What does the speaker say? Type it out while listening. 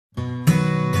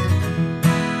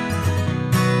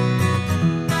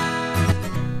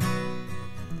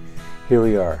Here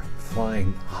we are,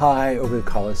 flying high over the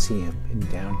Colosseum in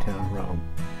downtown Rome.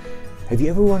 Have you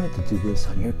ever wanted to do this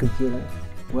on your computer?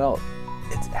 Well,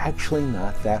 it's actually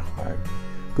not that hard.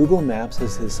 Google Maps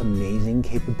has this amazing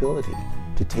capability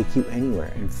to take you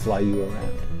anywhere and fly you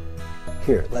around.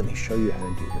 Here, let me show you how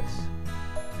to do this.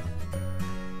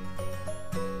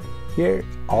 Here,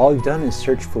 all we've done is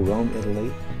search for Rome,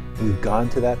 Italy. We've gone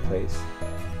to that place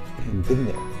and been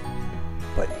there.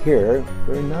 But here,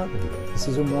 we're in mountain view. This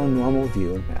is a more normal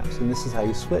view in Maps, and this is how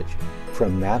you switch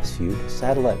from Maps view to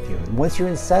satellite view. And once you're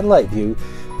in satellite view,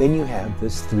 then you have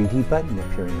this 3D button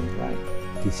appearing on the right.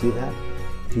 Do you see that?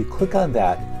 If you click on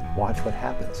that, watch what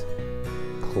happens.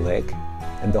 Click,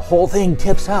 and the whole thing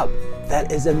tips up.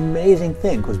 That is an amazing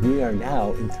thing, because we are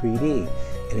now in 3D.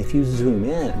 And if you zoom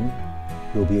in,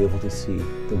 you'll be able to see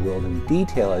the world in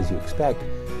detail as you expect.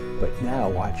 But now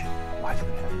watch what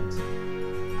happens.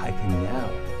 I can now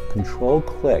control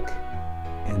click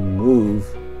and move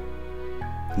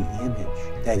the image.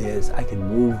 That is, I can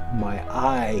move my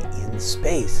eye in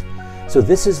space. So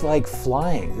this is like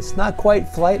flying. It's not quite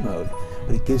flight mode,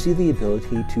 but it gives you the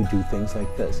ability to do things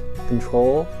like this.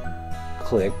 Control,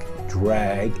 click,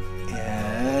 drag,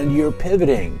 and you're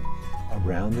pivoting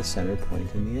around the center point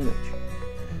in the image.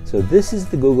 So this is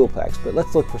the Googleplex, but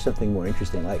let's look for something more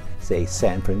interesting, like, say,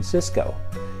 San Francisco.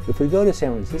 If we go to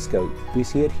San Francisco, we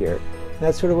see it here, and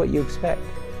that's sort of what you expect.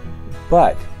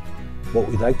 But what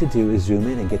we'd like to do is zoom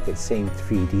in and get that same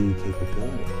 3D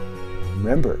capability.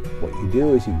 Remember, what you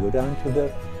do is you go down to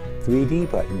the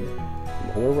 3D button,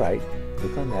 lower right,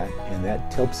 click on that, and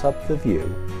that tilts up the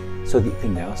view so that you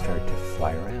can now start to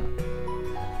fly around.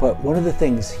 But one of the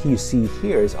things you see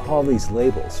here is all these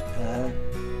labels.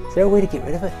 Is there a way to get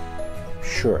rid of it?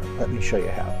 Sure, let me show you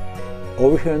how.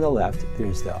 Over here on the left,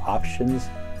 there's the options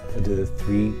to the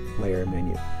 3-layer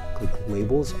menu. Click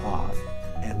labels off,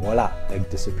 and voila, they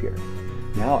disappear.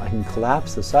 Now I can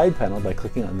collapse the side panel by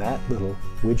clicking on that little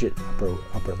widget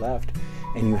upper left,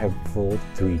 and you have full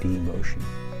 3D motion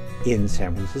in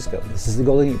San Francisco. This is the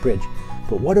Golden Gate Bridge.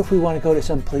 But what if we want to go to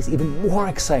some place even more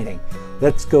exciting?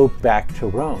 Let's go back to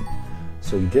Rome.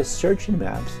 So you just search in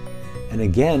Maps, and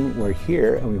again, we're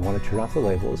here and we want to turn off the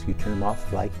labels. You turn them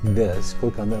off like this,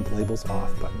 click on the labels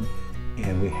off button,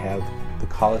 and we have the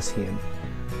Colosseum,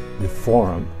 the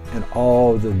Forum, and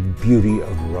all the beauty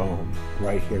of Rome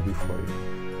right here before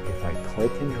you. If I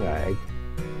click and drag,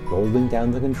 holding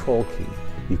down the control key,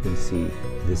 you can see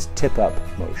this tip up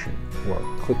motion or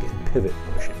click and pivot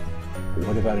motion. But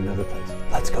what about another place?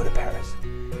 Let's go to Paris.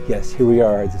 Yes, here we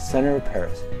are at the center of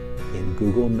Paris in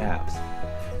Google Maps.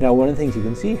 Now, one of the things you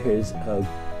can see here is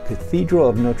Cathedral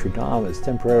of Notre Dame is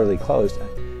temporarily closed.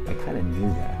 I kind of knew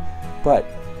that. But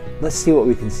let's see what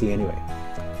we can see anyway.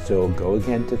 So go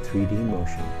again to 3D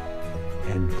motion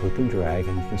and click and drag,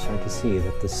 and you can start to see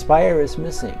that the spire is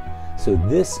missing. So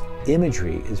this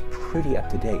imagery is pretty up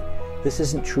to date. This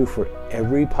isn't true for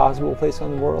every possible place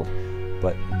on the world,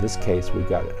 but in this case, we've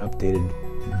got an updated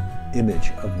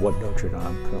image of what Notre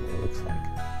Dame currently looks like.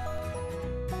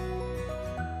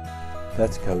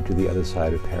 Let's go to the other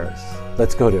side of Paris.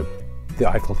 Let's go to the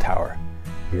Eiffel Tower.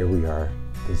 Here we are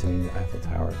visiting the Eiffel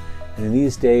Tower. And in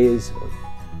these days of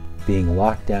being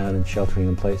locked down and sheltering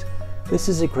in place, this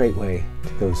is a great way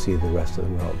to go see the rest of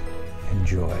the world.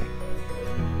 Enjoy.